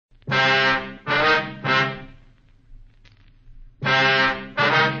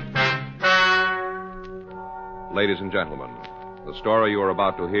Ladies and gentlemen, the story you are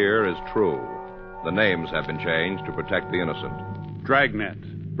about to hear is true. The names have been changed to protect the innocent.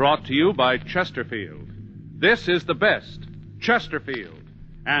 Dragnet, brought to you by Chesterfield. This is the best, Chesterfield,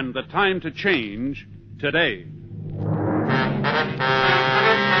 and the time to change today.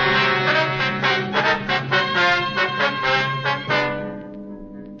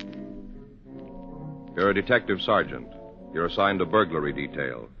 You're a detective sergeant. You're assigned to burglary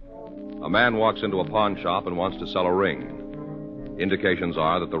detail. A man walks into a pawn shop and wants to sell a ring. Indications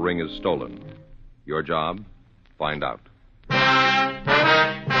are that the ring is stolen. Your job? Find out.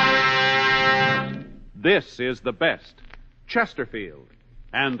 This is the best, Chesterfield,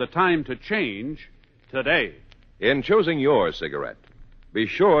 and the time to change today. In choosing your cigarette, be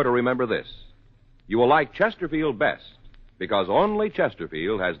sure to remember this. You will like Chesterfield best because only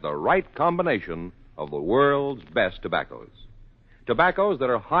Chesterfield has the right combination of the world's best tobaccos. Tobaccos that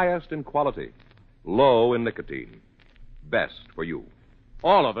are highest in quality, low in nicotine. Best for you.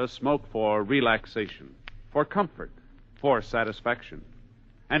 All of us smoke for relaxation, for comfort, for satisfaction.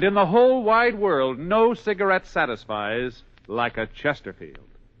 And in the whole wide world, no cigarette satisfies like a Chesterfield.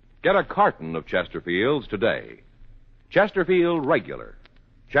 Get a carton of Chesterfields today. Chesterfield Regular,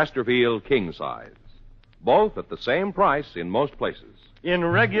 Chesterfield King Size. Both at the same price in most places. In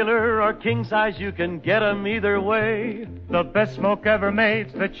regular or king size, you can get 'em either way. The best smoke ever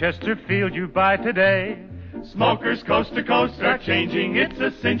made's the Chesterfield you buy today. Smokers coast to coast are changing, it's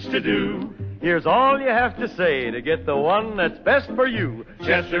a cinch to do. Here's all you have to say to get the one that's best for you.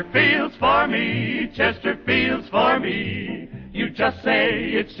 Chesterfield's for me, Chesterfield's for me. You just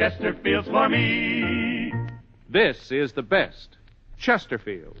say it's Chesterfield's for me. This is the best,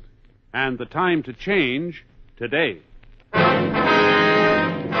 Chesterfield, and the time to change today.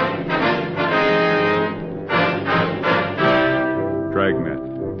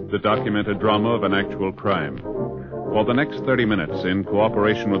 Dragnet, the documented drama of an actual crime. For the next 30 minutes, in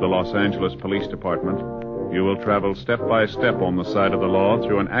cooperation with the Los Angeles Police Department, you will travel step by step on the side of the law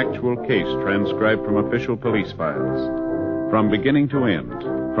through an actual case transcribed from official police files. From beginning to end,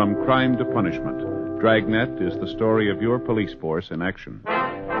 from crime to punishment, Dragnet is the story of your police force in action.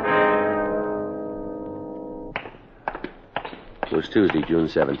 It was Tuesday, June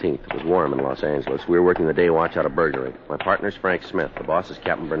 17th. It was warm in Los Angeles. We were working the day watch out of burglary. My partner's Frank Smith. The boss is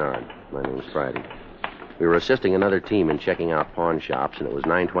Captain Bernard. My name is Friday. We were assisting another team in checking out pawn shops, and it was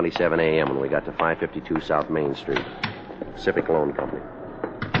 9:27 a.m. when we got to 552 South Main Street. Pacific Loan Company.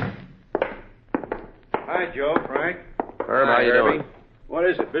 Hi, Joe, Frank. Herb, how you doing? What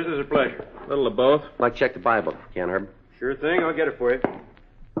is it, business or pleasure? A little of both. I'd like to check the Bible. Can, Herb? Sure thing, I'll get it for you.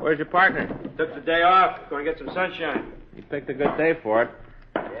 Where's your partner? Took the day off, going to get some sunshine. You picked a good day for it.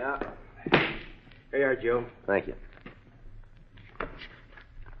 Yeah. Here you are, Joe. Thank you.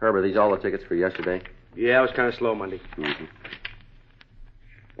 Herb, are these all the tickets for yesterday? Yeah, it was kind of slow Monday. Mm-hmm.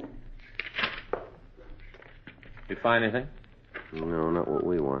 You find anything? No, not what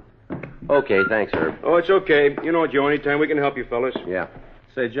we want. Okay, thanks, Herb. Oh, it's okay. You know, Joe, anytime we can help you fellas. Yeah.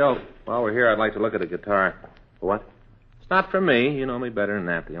 Say, Joe, while we're here, I'd like to look at a guitar. What? It's not for me. You know me better than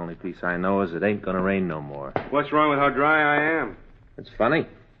that. The only piece I know is it ain't gonna rain no more. What's wrong with how dry I am? It's funny.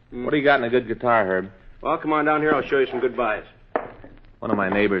 What do you got in a good guitar, Herb? Well, come on down here. I'll show you some good buys. One of my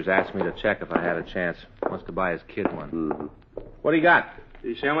neighbors asked me to check if I had a chance. Wants to buy his kid one. Mm-hmm. What do you got? Did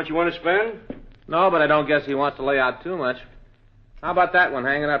you say how much you want to spend? No, but I don't guess he wants to lay out too much. How about that one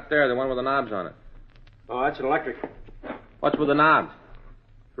hanging up there, the one with the knobs on it? Oh, that's an electric. What's with the knobs?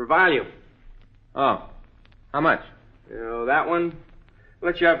 For value. Oh. How much? You know, that one, I'll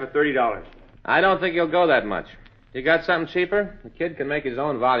let you have for $30. I don't think he'll go that much. You got something cheaper? The kid can make his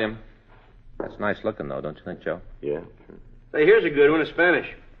own volume. That's nice looking, though, don't you think, Joe? Yeah. Hey, here's a good one, a Spanish.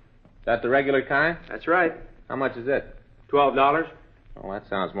 That the regular kind? That's right. How much is it? $12. Oh, that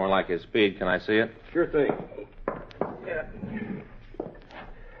sounds more like his speed. Can I see it? Sure thing. Yeah.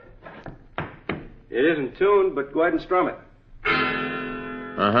 It isn't tuned, but go ahead and strum it.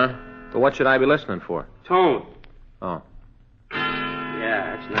 Uh-huh. But what should I be listening for? Tone. Oh.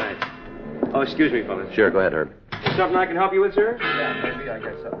 Yeah, that's nice. Oh, excuse me, fellas. Sure, go ahead, Herb. Something I can help you with, sir? Yeah, maybe I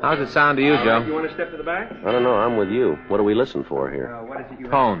guess so. How's it sound to you, Joe? You want to step to the back? I don't know. I'm with you. What do we listen for here? What is it you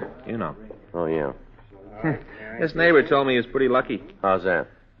Tone. You know. Oh, yeah. This neighbor told me he was pretty lucky. How's that?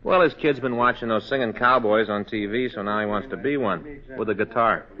 Well, his kid's been watching those singing cowboys on TV, so now he wants to be one with a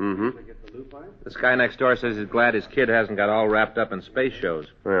guitar. Mm-hmm. This guy next door says he's glad his kid hasn't got all wrapped up in space shows.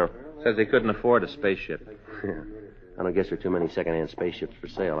 Well, Says he couldn't afford a spaceship. I don't guess there are too many second-hand spaceships for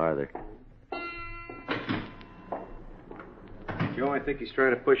sale, are there? Joe, I think he's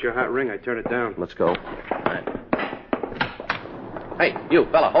trying to push your hot ring. I turn it down. Let's go. Right. Hey, you,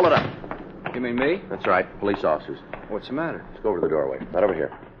 fella, hold it up. You mean me? That's right, police officers. What's the matter? Let's go over to the doorway. Right over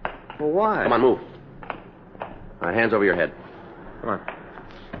here. Well, why? Come on, move. All right, hands over your head. Come on.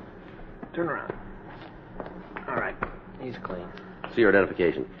 Turn around. All right. He's clean. See your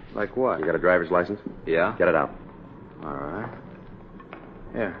identification. Like what? You got a driver's license? Yeah? Get it out. All right.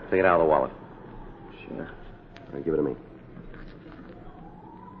 Here. Take it out of the wallet. Sure. All right, give it to me.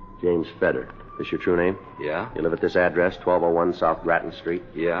 James Feder. This your true name? Yeah? You live at this address, 1201 South Grattan Street?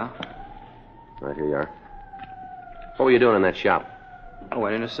 Yeah? Right, here you are. What were you doing in that shop? I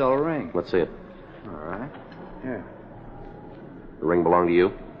went in to sell a ring. Let's see it. All right. Here. The ring belong to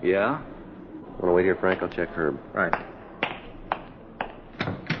you? Yeah? Want to wait here, Frank? I'll check Herb. Right.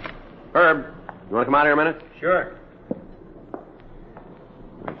 Herb, you want to come out here a minute? Sure.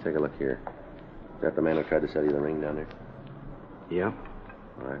 Take a look here. Is that the man who tried to sell you the ring down there? Yeah.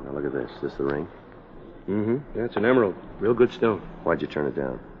 All right, now look at this. Is this the ring? Mm-hmm. Yeah, it's an emerald. Real good stone. Why'd you turn it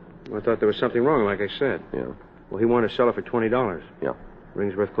down? Well, I thought there was something wrong, like I said. Yeah. Well, he wanted to sell it for $20. Yeah.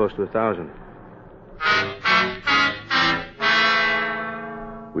 Ring's worth close to $1,000.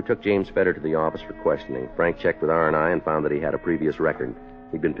 We took James Feder to the office for questioning. Frank checked with R&I and found that he had a previous record.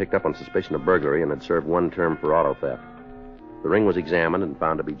 He'd been picked up on suspicion of burglary and had served one term for auto theft. The ring was examined and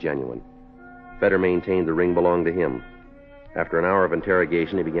found to be genuine. Feder maintained the ring belonged to him. After an hour of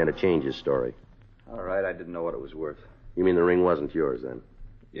interrogation, he began to change his story. All right, I didn't know what it was worth. You mean the ring wasn't yours, then?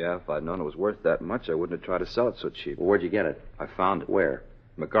 Yeah, if I'd known it was worth that much, I wouldn't have tried to sell it so cheap. Well, where'd you get it? I found it. Where?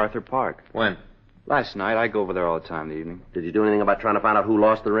 MacArthur Park. When? Last night. I go over there all the time in the evening. Did you do anything about trying to find out who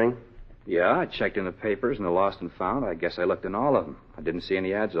lost the ring? Yeah, I checked in the papers and the lost and found. I guess I looked in all of them. I didn't see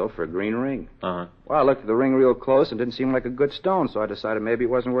any ads, though, for a green ring. Uh-huh. Well, I looked at the ring real close and didn't seem like a good stone, so I decided maybe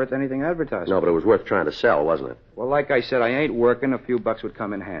it wasn't worth anything advertised. No, but it was worth trying to sell, wasn't it? Well, like I said, I ain't working. A few bucks would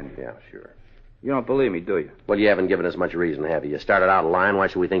come in handy. Yeah, sure. You don't believe me, do you? Well, you haven't given us much reason, have you? You started out lying. Why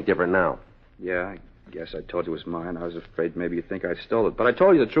should we think different now? Yeah, I guess I told you it was mine. I was afraid maybe you'd think I stole it. But I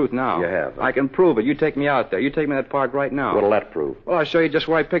told you the truth now. You have. I can prove it. You take me out there. You take me to that park right now. What'll that prove? Well, I'll show you just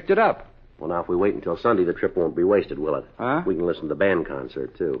where I picked it up. Well, now, if we wait until Sunday, the trip won't be wasted, will it? Huh? We can listen to the band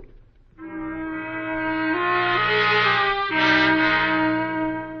concert, too.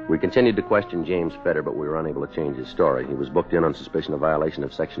 We continued to question James Feder, but we were unable to change his story. He was booked in on suspicion of violation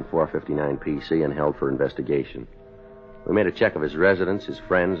of Section 459 PC and held for investigation. We made a check of his residence, his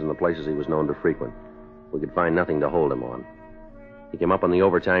friends, and the places he was known to frequent. We could find nothing to hold him on. He came up on the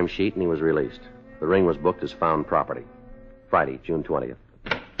overtime sheet, and he was released. The ring was booked as found property. Friday, June 20th.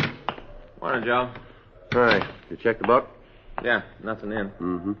 Morning, Joe. All right. You checked the book? Yeah, nothing in.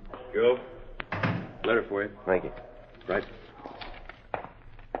 Mm-hmm. Joe, letter for you. Thank you. Right.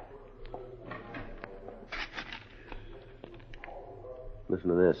 Listen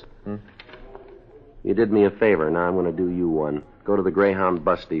to this. You did me a favor. Now I'm going to do you one. Go to the Greyhound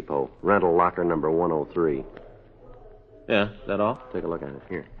bus depot. Rental locker number 103. Yeah, is that all? Take a look at it.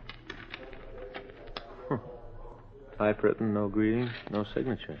 Here. Typewritten, no greeting, no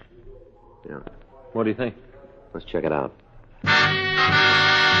signature. Yeah. What do you think? Let's check it out.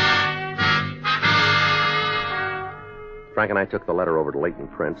 Frank and I took the letter over to Leighton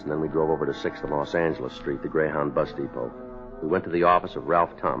Prince, and then we drove over to 6th and Los Angeles Street, the Greyhound bus depot. We went to the office of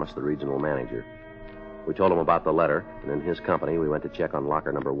Ralph Thomas, the regional manager. We told him about the letter, and in his company, we went to check on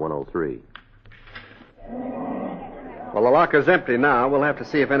locker number 103. Well, the locker's empty now. We'll have to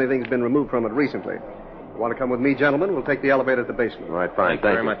see if anything's been removed from it recently. Want to come with me, gentlemen? We'll take the elevator to the basement. All right, fine. Thank you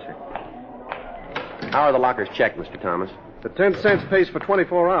very much, sir. How are the lockers checked, Mr. Thomas? The 10 cents pays for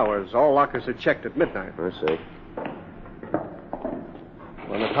 24 hours. All lockers are checked at midnight. I see.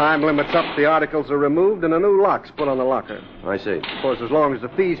 When the time limit's up, the articles are removed and a new lock's put on the locker. I see. Of course, as long as the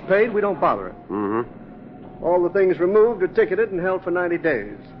fee's paid, we don't bother it. Mm-hmm. All the things removed are ticketed and held for 90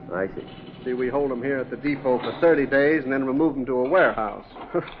 days. I see. See, we hold them here at the depot for 30 days and then remove them to a warehouse.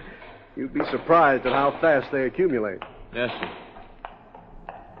 You'd be surprised at how fast they accumulate. Yes, sir.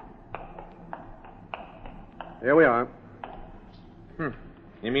 Here we are.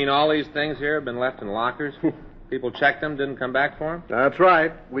 You mean all these things here have been left in lockers? People checked them, didn't come back for them? That's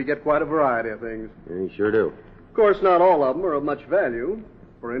right. We get quite a variety of things. Yeah, you sure do. Of course, not all of them are of much value.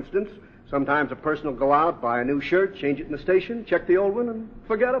 For instance, sometimes a person will go out, buy a new shirt, change it in the station, check the old one, and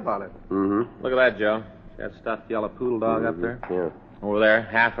forget about it. Mm-hmm. Look at that, Joe. See that stuffed yellow poodle dog up there? Yeah. Over there,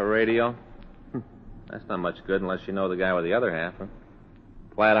 half a radio. That's not much good unless you know the guy with the other half, huh?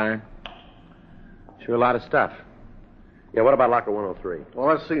 Flat iron. Sure a lot of stuff. Yeah, what about locker 103? Well,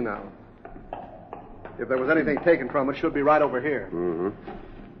 let's see now. If there was anything taken from it, should be right over here. Mm-hmm.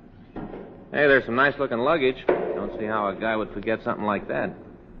 Hey, there's some nice-looking luggage. Don't see how a guy would forget something like that.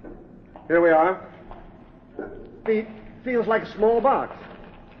 Here we are. Feels like a small box.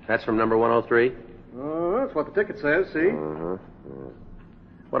 That's from number 103? Oh, that's what the ticket says, see? Uh-huh. Yeah.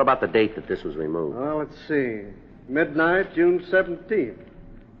 What about the date that this was removed? Well, let's see. Midnight, June 17th.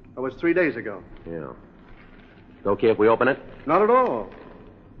 That was 3 days ago. Yeah. It's okay if we open it? Not at all.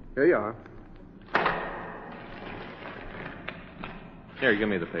 Here you are. Here, give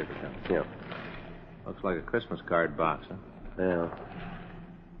me the paper, John. Yeah. Looks like a Christmas card box, huh? Yeah.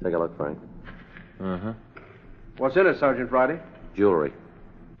 Take a look, Frank. Uh-huh. What's in it, Sergeant Friday? Jewelry.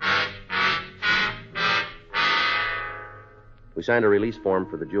 We signed a release form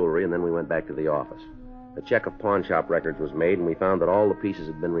for the jewelry, and then we went back to the office. A check of pawn shop records was made, and we found that all the pieces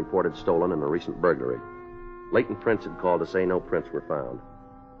had been reported stolen in a recent burglary. Leighton Prince had called to say no prints were found.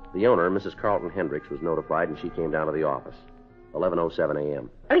 The owner, Mrs. Carlton Hendricks, was notified, and she came down to the office. 11:07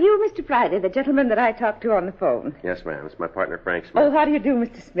 a.m. Are you Mr. Friday, the gentleman that I talked to on the phone? Yes, ma'am. It's my partner, Frank Smith. Oh, how do you do,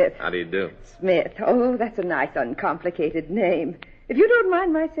 Mr. Smith? How do you do? Smith. Oh, that's a nice, uncomplicated name. If you don't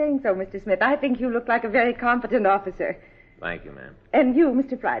mind my saying so, Mr. Smith, I think you look like a very competent officer. Thank you, ma'am. And you,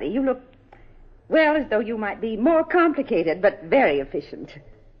 Mr. Friday, you look, well, as though you might be more complicated, but very efficient.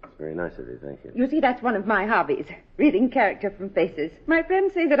 It's very nice of you, thank you. You see, that's one of my hobbies, reading character from faces. My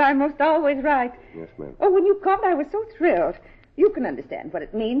friends say that I'm most always right. Yes, ma'am. Oh, when you called, I was so thrilled. You can understand what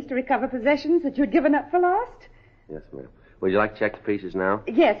it means to recover possessions that you'd given up for lost? Yes, ma'am. Would you like to check the pieces now?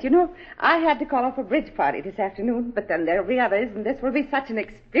 Yes, you know, I had to call off a bridge party this afternoon, but then there'll be others, and this will be such an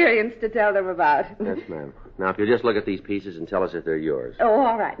experience to tell them about. Yes, ma'am. Now, if you'll just look at these pieces and tell us if they're yours. Oh,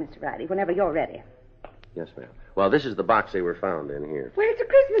 all right, Mr. Friday, whenever you're ready. Yes, ma'am. Well, this is the box they were found in here. Well, it's a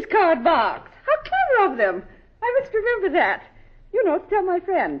Christmas card box. How clever of them. I must remember that. You know, to tell my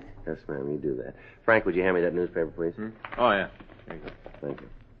friends. Yes, ma'am, you do that. Frank, would you hand me that newspaper, please? Oh, yeah. Here you go. Thank you.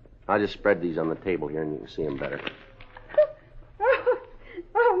 I'll just spread these on the table here and you can see them better.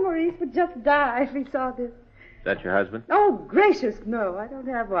 Oh, Maurice would just die if he saw this. Is that your husband? Oh, gracious, no, I don't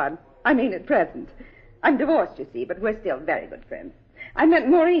have one. I mean, at present. I'm divorced, you see, but we're still very good friends. I meant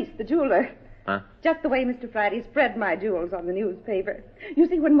Maurice, the jeweler. Huh? Just the way Mr. Friday spread my jewels on the newspaper. You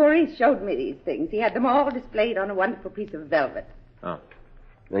see, when Maurice showed me these things, he had them all displayed on a wonderful piece of velvet. Oh.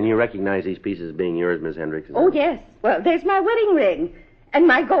 Then you recognize these pieces as being yours, Miss Hendricks? Oh, yes. Well, there's my wedding ring and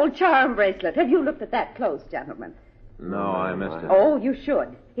my gold charm bracelet. Have you looked at that close, gentlemen? No, I missed it. Oh, you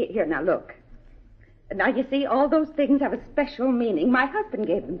should. Here, now look. Now, you see, all those things have a special meaning. My husband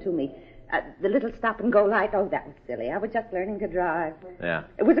gave them to me. The little stop-and-go light, oh, that was silly. I was just learning to drive. Yeah.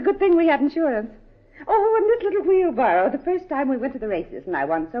 It was a good thing we had insurance. Oh, and this little wheelbarrow. The first time we went to the races and I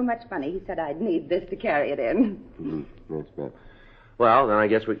won so much money, he said I'd need this to carry it in. Yes, ma'am. Well, then I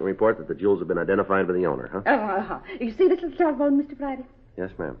guess we can report that the jewels have been identified by the owner, huh? Oh, you see this little telephone, Mr. Friday?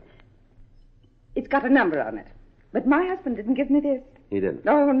 Yes, ma'am. It's got a number on it. But my husband didn't give me this. He didn't?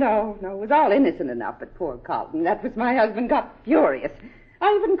 Oh, no. It was all innocent enough, but poor Carlton. That was my husband got furious.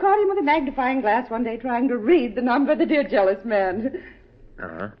 I even caught him with a magnifying glass one day trying to read the number, the dear jealous man.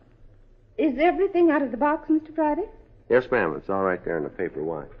 Uh-huh. Is everything out of the box, Mr. Friday? Yes, ma'am. It's all right there in the paper.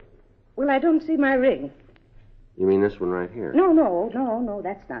 Why? Well, I don't see my ring. You mean this one right here? No,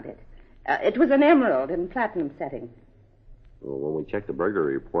 that's not it. It was an emerald in platinum setting. Well, when we checked the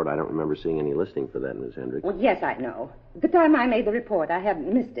burglary report, I don't remember seeing any listing for that, Miss Hendricks. Well, yes, I know. At the time I made the report, I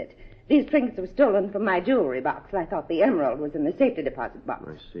hadn't missed it. These trinkets were stolen from my jewelry box, and I thought the emerald was in the safety deposit box.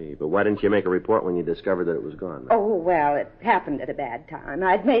 I see. But why didn't you make a report when you discovered that it was gone? Oh, well, it happened at a bad time.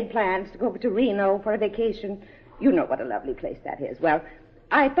 I'd made plans to go over to Reno for a vacation. You know what a lovely place that is. Well,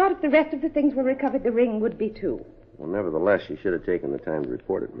 I thought if the rest of the things were recovered, the ring would be too. Well, nevertheless, you should have taken the time to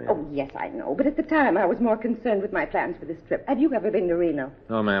report it, ma'am. Oh, yes, I know. But at the time, I was more concerned with my plans for this trip. Have you ever been to Reno?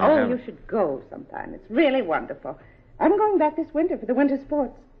 No, ma'am, I Oh, haven't. you should go sometime. It's really wonderful. I'm going back this winter for the winter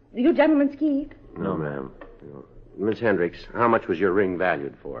sports. Do you gentlemen ski? No, ma'am. No. Miss Hendricks, how much was your ring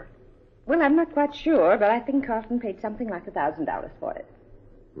valued for? Well, I'm not quite sure, but I think Carlton paid something like $1,000 for it.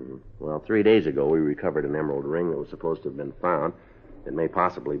 Well, 3 days ago, we recovered an emerald ring that was supposed to have been found. It may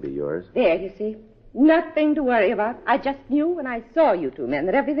possibly be yours. There, you see. Nothing to worry about. I just knew when I saw you two men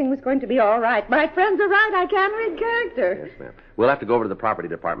that everything was going to be all right. My friends are right. I can read character. Yes, ma'am. We'll have to go over to the property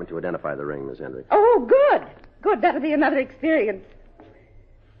department to identify the ring, Miss Hendricks. Oh, good. Good. That'll be another experience.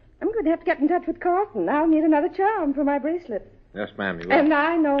 I'm going to have to get in touch with Carlton. I'll need another charm for my bracelet. Yes, ma'am, you will. And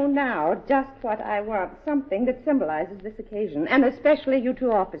I know now just what I want. Something that symbolizes this occasion, and especially you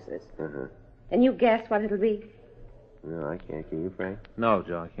two officers. Uh-huh. Can you guess what it'll be? No, I can't. Can you, Frank? No,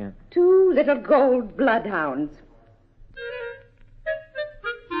 Joe, I can't. 2 little gold bloodhounds.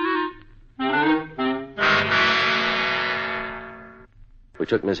 We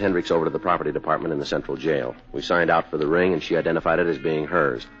took Miss Hendricks over to the property department in the central jail. We signed out for the ring, and she identified it as being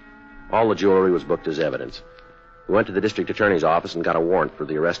hers. All the jewelry was booked as evidence. We went to the district attorney's office and got a warrant for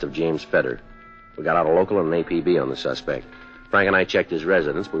the arrest of James Fedder. We got out a local and an APB on the suspect. Frank and I checked his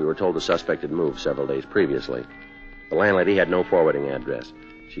residence, but we were told the suspect had moved several days previously. The landlady had no forwarding address.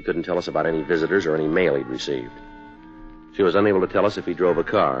 She couldn't tell us about any visitors or any mail he'd received. She was unable to tell us if he drove a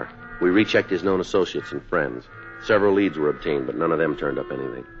car. We rechecked his known associates and friends. Several leads were obtained, but none of them turned up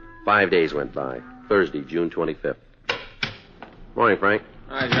anything. 5 days went by. Thursday, June 25th. Morning, Frank.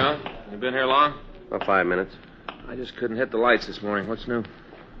 Hi, John. You been here long? About 5 minutes. I just couldn't hit the lights this morning. What's new?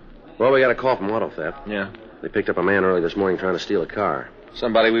 Well, we got a call from auto theft. Yeah. They picked up a man early this morning trying to steal a car.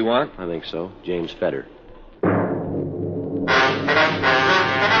 Somebody we want? I think so. James Fedder.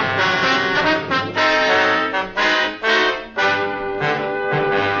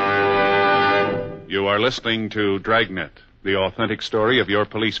 You are listening to Dragnet, the authentic story of your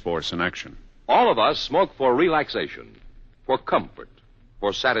police force in action. All of us smoke for relaxation, for comfort,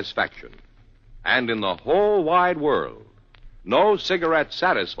 for satisfaction. And in the whole wide world, no cigarette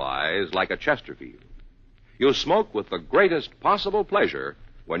satisfies like a Chesterfield. You smoke with the greatest possible pleasure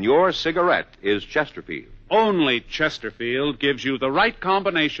when your cigarette is Chesterfield. Only Chesterfield gives you the right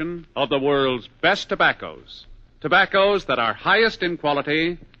combination of the world's best tobaccos. Tobaccos that are highest in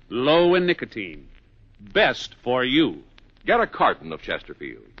quality, low in nicotine. Best for you. Get a carton of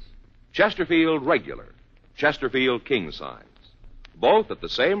Chesterfields. Chesterfield Regular, Chesterfield King Size. Both at the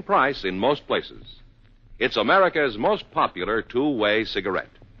same price in most places. It's America's most popular two-way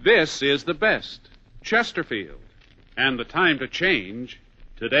cigarette. This is the best. Chesterfield. And the time to change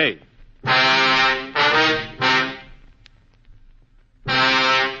today.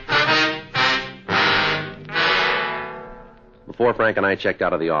 Before Frank and I checked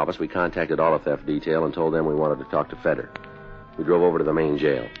out of the office, we contacted auto theft detail and told them we wanted to talk to Fedder. We drove over to the main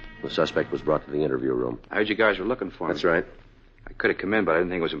jail. The suspect was brought to the interview room. I heard you guys were looking for me. That's right. I could have come in, but I didn't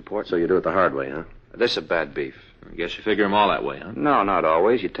think it was important. So you do it the hard way, huh? This is a bad beef. I guess you figure them all that way, huh? No, not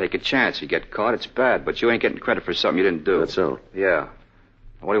always. You take a chance. You get caught, it's bad. But you ain't getting credit for something you didn't do. That's so. Yeah.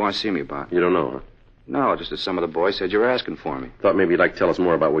 What do you want to see me about? You don't know, huh? No, just that some of the boys said you were asking for me. Thought maybe you'd like to tell us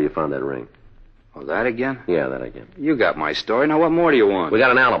more about where you found that ring. Oh, that again? Yeah, that again. You got my story. Now, what more do you want? We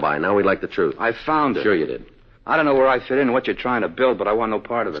got an alibi. Now we'd like the truth. I found it. Sure you did. I don't know where I fit in and what you're trying to build, but I want no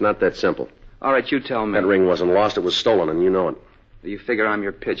part of it. It's not that simple. All right, you tell me. That ring wasn't lost. It was stolen, and you know it. You figure I'm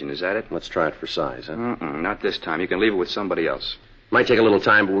your pigeon, is that it? Let's try it for size, huh? Not this time. You can leave it with somebody else. Might take a little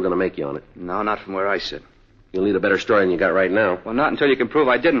time, but we're going to make you on it. No, not from where I sit. You'll need a better story than you got right now. Well, not until you can prove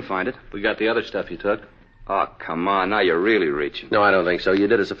I didn't find it. We got the other stuff you took. Oh, come on. Now you're really reaching. No, I don't think so. You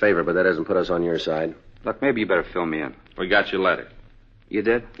did us a favor, but that doesn't put us on your side. Look, maybe you better fill me in. We got your letter. You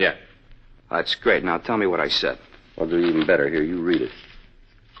did? Yeah. That's great. Now tell me what I said. I'll do even better. Here, you read it.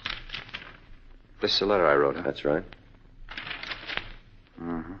 This is the letter I wrote, huh? That's right.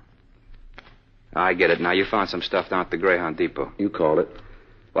 Mm-hmm. I get it now. You found some stuff down at the Greyhound Depot. You called it.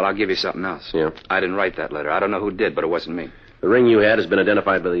 Well, I'll give you something else. Yeah? I didn't write that letter. I don't know who did, but it wasn't me. The ring you had has been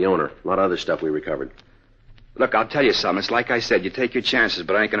identified by the owner. A lot of other stuff we recovered. Look, I'll tell you something. It's like I said, you take your chances,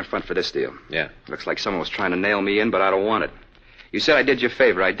 but I ain't going to front for this deal. Yeah. Looks like someone was trying to nail me in, but I don't want it. You said I did you a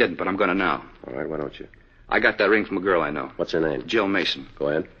favor. I didn't, but I'm going to now. All right, why don't you? I got that ring from a girl I know. What's her name? Jill Mason. Go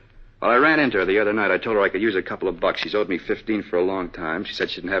ahead. Well, I ran into her the other night. I told her I could use a couple of bucks. She's owed me $15 for a long time. She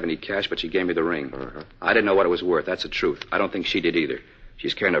said she didn't have any cash, but she gave me the ring. Uh-huh. I didn't know what it was worth. That's the truth. I don't think she did either. She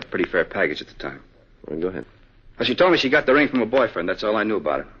was carrying a pretty fair package at the time. Well, go ahead. Well, she told me she got the ring from a boyfriend. That's all I knew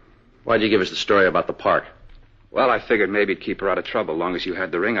about it. Why'd you give us the story about the park? Well, I figured maybe it'd keep her out of trouble. As long as you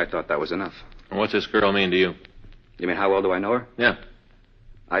had the ring, I thought that was enough. And what's this girl mean to you? You mean how well do I know her? Yeah.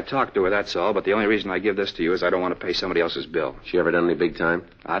 I talked to her, that's all, but the only reason I give this to you is I don't want to pay somebody else's bill. She ever done any big time?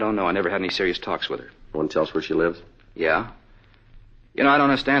 I don't know. I never had any serious talks with her. Want to tell us where she lives? Yeah. You know, I don't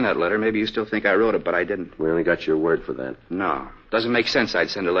understand that letter. Maybe you still think I wrote it, but I didn't. We only got your word for that. No. Doesn't make sense I'd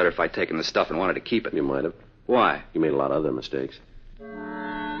send a letter if I'd taken the stuff and wanted to keep it. You might have. Why? You made a lot of other mistakes.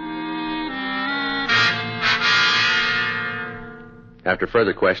 After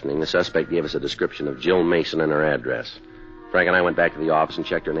further questioning, the suspect gave us a description of Jill Mason and her address. Frank and I went back to the office and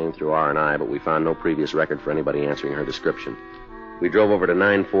checked her name through R&I, but we found no previous record for anybody answering her description. We drove over to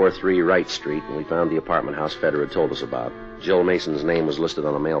 943 Wright Street, and we found the apartment house Fedder had told us about. Jill Mason's name was listed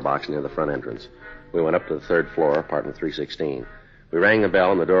on a mailbox near the front entrance. We went up to the third floor, apartment 316. We rang the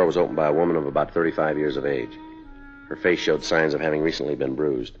bell, and the door was opened by a woman of about 35 years of age. Her face showed signs of having recently been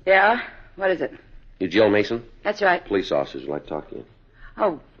bruised. Yeah? What is it? You Jill Mason? That's right. Police officers would like to talk to you.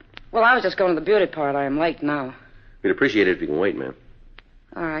 Oh, well, I was just going to the beauty parlor. I'm late now. We'd appreciate it if you can wait, ma'am.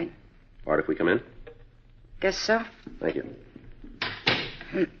 All right. All right, if we come in? Guess so. Thank you.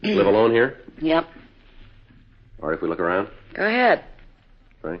 You live alone here? Yep. All right, if we look around? Go ahead.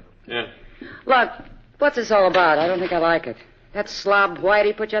 Frank? Yeah. Look, What's this all about? I don't think I like it. That slob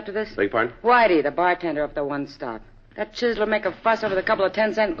Whitey put you up to this? Beg pardon? Whitey, the bartender up the one stop. That chiseler make a fuss over the couple of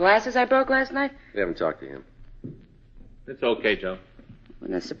 10-cent glasses I broke last night? We haven't talked to him. It's okay, Joe.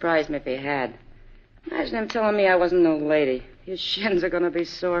 Wouldn't have surprised me if he had. Imagine him telling me I wasn't no lady. His shins are going to be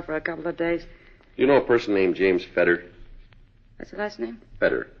sore for a couple of days. You know a person named James Feder? What's the last name?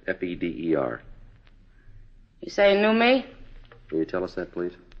 Feder. Feder. You say he knew me? Can you tell us that,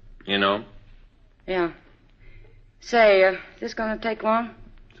 please? You know, Yeah. Say, is this going to take long?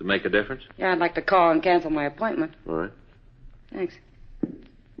 to make a difference? Yeah, I'd like to call and cancel my appointment. All right. Thanks.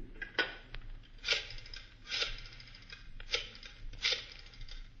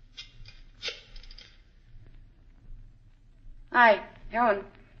 Hi, Helen.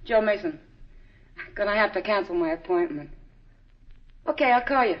 Joe Mason. Gonna have to cancel my appointment. Okay, I'll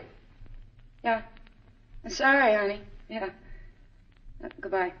call you. Yeah. Sorry, honey. Yeah.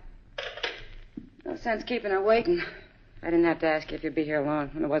 Goodbye. No sense keeping her waiting. I didn't have to ask you if you'd be here long.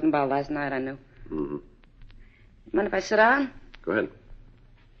 When it wasn't about last night, I knew. Mm-hmm. Mind if I sit down? Go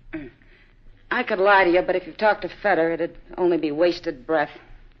ahead. I could lie to you, but if you talked to Feder, it'd only be wasted breath.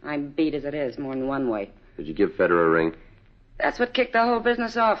 I'm beat as it is, more than one way. Did you give Feder a ring? That's what kicked the whole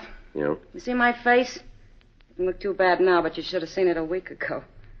business off. You know? You see my face? It doesn't look too bad now, but you should have seen it a week ago.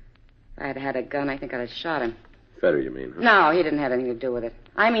 If I had had a gun, I think I'd have shot him. Feder, you mean? Huh? No, he didn't have anything to do with it.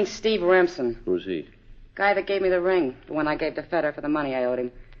 I mean Steve Remsen. Who's he? Guy that gave me the ring, the one I gave to Feder for the money I owed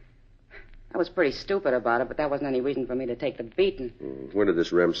him. I was pretty stupid about it, but that wasn't any reason for me to take the beating. Where did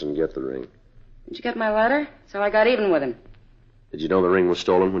this Remsen get the ring? Did you get my letter? So I got even with him. Did you know the ring was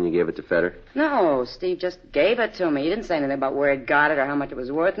stolen when you gave it to Feder? No, Steve just gave it to me. He didn't say anything about where he got it or how much it was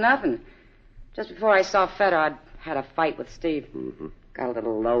worth, nothing. Just before I saw Feder, I'd had a fight with Steve. Mm-hmm. Got a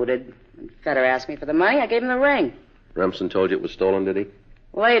little loaded. When Feder asked me for the money, I gave him the ring. Remsen told you it was stolen, did he?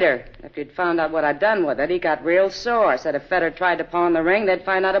 Later, after he'd found out what I'd done with it, he got real sore. Said if Feder tried to pawn the ring, they'd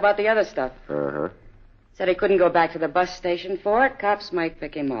find out about the other stuff. Uh-huh. Said he couldn't go back to the bus station for it. Cops might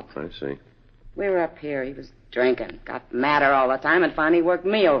pick him up. I see. We were up here. He was drinking. Got madder all the time and finally worked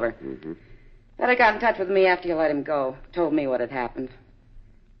me over. Mm-hmm. Feder got in touch with me after you let him go. Told me what had happened.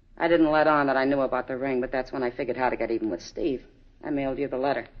 I didn't let on that I knew about the ring, but that's when I figured how to get even with Steve. I mailed you the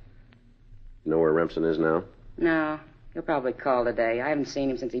letter. You know where Remsen is now? No. He'll probably call today. I haven't seen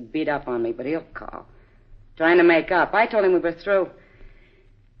him since he beat up on me, but he'll call. Trying to make up. I told him we were through.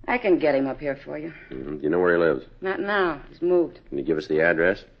 I can get him up here for you. Mm-hmm. Do you know where he lives? Not now. He's moved. Can you give us the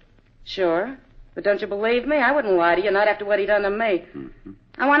address? Sure. But don't you believe me? I wouldn't lie to you, not after what he done to me. Mm-hmm.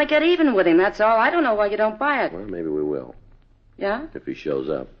 I want to get even with him, that's all. I don't know why you don't buy it. Well, maybe we will. Yeah? If he shows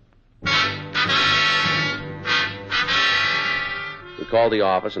up. We called the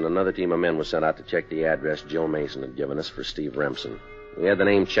office, and another team of men was sent out to check the address Joe Mason had given us for Steve Remsen. We had the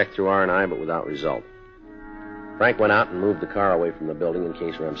name checked through R&I, but without result. Frank went out and moved the car away from the building in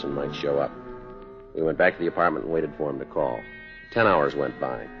case Remsen might show up. We went back to the apartment and waited for him to call. 10 hours went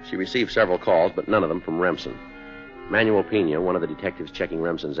by. She received several calls, but none of them from Remsen. Manuel Pena, one of the detectives checking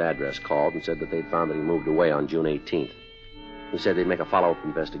Remsen's address, called and said that they'd found that he moved away on June 18th. He said they'd make a follow-up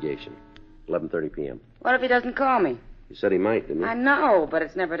investigation. 11:30 p.m. What if he doesn't call me? He said he might, didn't he? I know, but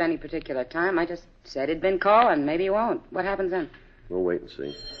it's never at any particular time. I just said he'd been calling. Maybe he won't. What happens then? We'll wait and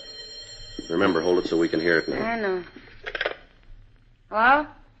see. Remember, hold it so we can hear it now. I know. Hello?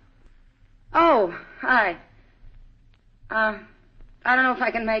 Oh, hi. I don't know if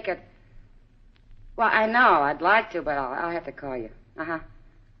I can make it. Well, I know. I'd like to, but I'll have to call you. Uh-huh.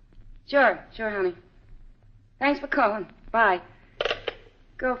 Sure, honey. Thanks for calling. Bye.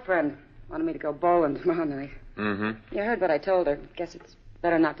 Girlfriend wanted me to go bowling tomorrow night. Mm-hmm. You heard what I told her. Guess it's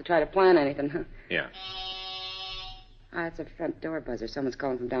better not to try to plan anything, huh? Yeah. It's a front door buzzer. Someone's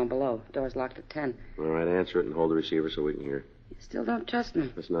calling from down below. Door's locked at 10. All right, answer it and hold the receiver so we can hear. You still don't trust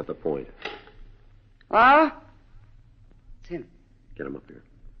me. That's not the point. Hello? It's him. Get him up here.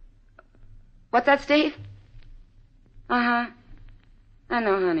 What's that, Steve? Uh-huh. I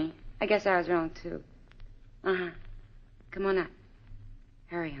know, honey. I guess I was wrong, too. Uh-huh. Come on up.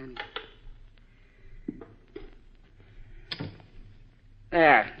 Hurry, honey.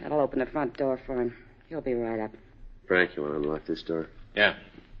 There. That'll open the front door for him. He'll be right up. Frank, you want to unlock this door? Yeah.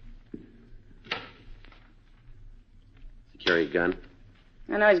 Does he carry a gun?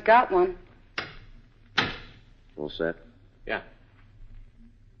 I know he's got one. All set? Yeah.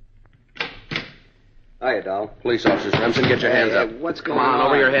 Hiya, doll. Police officers, Remsen, get your hands up. What's Come going on, on?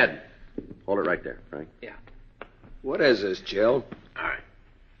 over your head. Hold it right there, Frank. Yeah. What is this, Jill? All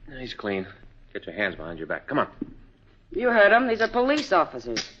right. He's clean. Get your hands behind your back. Come on. You heard him. These are police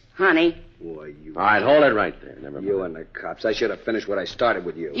officers. Honey. Boy, you... All right, hold it right there. Never mind. You and the cops. I should have finished what I started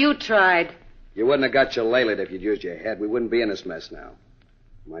with you. You tried. You wouldn't have got your laylet if you'd used your head. We wouldn't be in this mess now.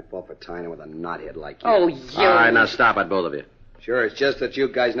 My fault for tying in with a knothead like you. Oh, you... All right, now stop it, both of you. Sure, it's just that you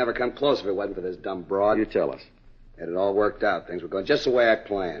guys never come close if it wasn't for this dumb broad. You tell us. Had it all worked out. Things were going just the way I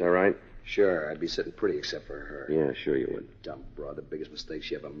planned. All right? Sure, I'd be sitting pretty except for her. Yeah, sure you would. Dumb broad, the biggest mistake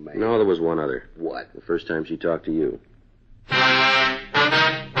she ever made. No, there was one other. What? The first time she talked to you.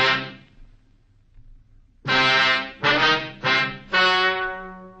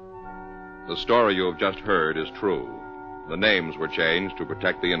 The story you have just heard is true. The names were changed to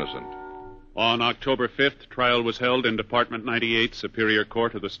protect the innocent. On October 5th, trial was held in Department 98, Superior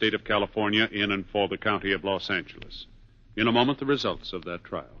Court of the State of California, in and for the County of Los Angeles. In a moment, the results of that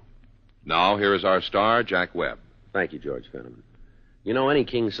trial. Now, here is our star, Jack Webb. Thank you, George Fenneman. You know, any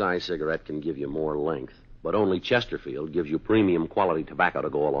king-size cigarette can give you more length, but only Chesterfield gives you premium quality tobacco to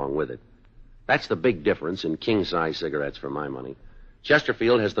go along with it. That's the big difference in king-size cigarettes for my money.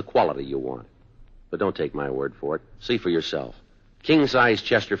 Chesterfield has the quality you want. But don't take my word for it. See for yourself. King-size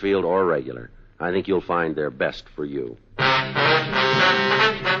Chesterfield or regular. I think you'll find they're best for you.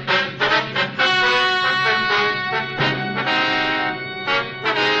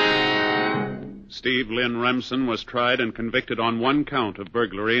 Steve Lynn Remsen was tried and convicted on one count of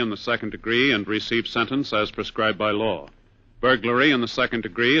burglary in the second degree and received sentence as prescribed by law. Burglary in the second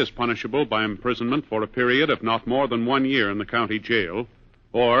degree is punishable by imprisonment for a period of not more than 1 year in the county jail,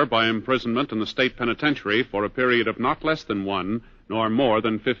 or by imprisonment in the state penitentiary for a period of not less than 1 nor more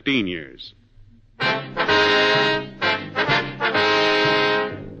than 15 years.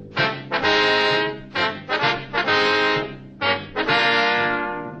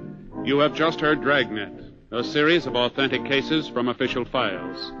 You have just heard Dragnet, a series of authentic cases from official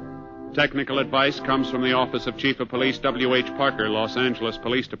files. Technical advice comes from the Office of Chief of Police W.H. Parker, Los Angeles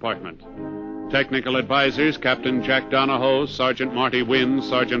Police Department. Technical advisors, Captain Jack Donahoe, Sergeant Marty Wynn,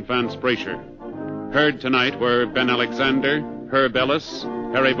 Sergeant Vance Brasher. Heard tonight were Ben Alexander, Herb Ellis,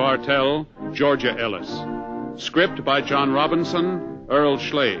 Harry Bartell, Georgia Ellis. Script by John Robinson, Earl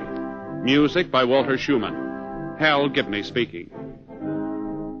Schley. Music by Walter Schumann. Hal Gibney speaking.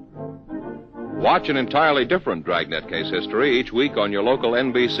 Watch an entirely different Dragnet case history each week on your local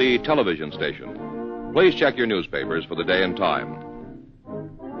NBC television station. Please check your newspapers for the day and time.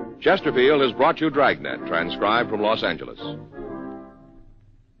 Chesterfield has brought you Dragnet, transcribed from Los Angeles.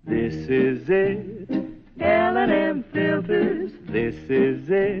 This is it, L&M filters. This is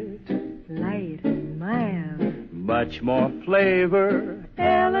it, light and mild. much more flavor.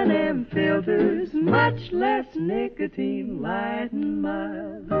 L&M filters, much less nicotine, light and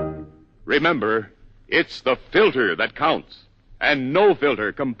mild. Remember, it's the filter that counts. And no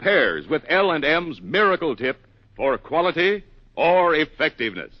filter compares with L&M's Miracle Tip for quality or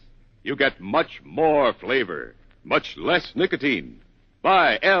effectiveness. You get much more flavor, much less nicotine.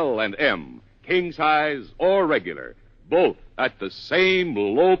 Buy L&M, king size or regular, both at the same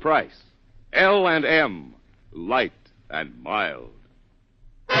low price. L&M, light and mild.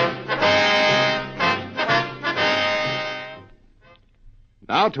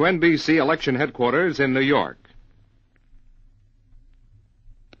 Now to NBC election headquarters in New York.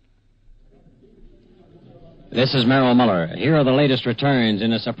 This is Merrill Muller. Here are the latest returns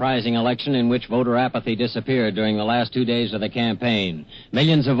in a surprising election in which voter apathy disappeared during the last 2 days of the campaign.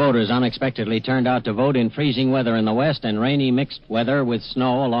 Millions of voters unexpectedly turned out to vote in freezing weather in the west and rainy mixed weather with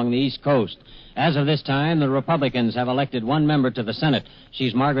snow along the east coast. As of this time, the Republicans have elected one member to the Senate.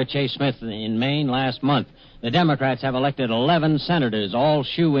 She's Margaret Chase Smith in Maine last month. The Democrats have elected 11 senators, all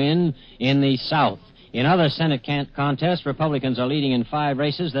shoe-in the South. In other Senate contests, Republicans are leading in 5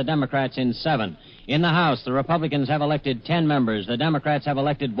 races, the Democrats in 7. In the House, the Republicans have elected 10 members. The Democrats have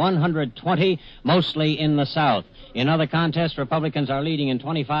elected 120, mostly in the South. In other contests, Republicans are leading in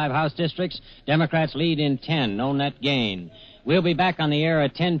 25 House districts. Democrats lead in 10, no net gain. We'll be back on the air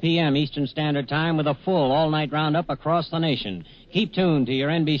at 10 p.m. Eastern Standard Time with a full all-night roundup across the nation. Keep tuned to your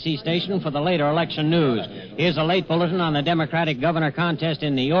NBC station for the later election news. Here's a late bulletin on the Democratic governor contest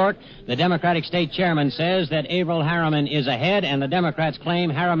in New York. The Democratic state chairman says that Averell Harriman is ahead, and the Democrats claim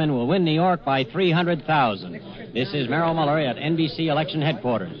Harriman will win New York by 300,000. This is Merrill Muller at NBC Election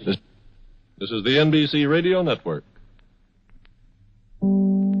Headquarters. This is the NBC Radio Network.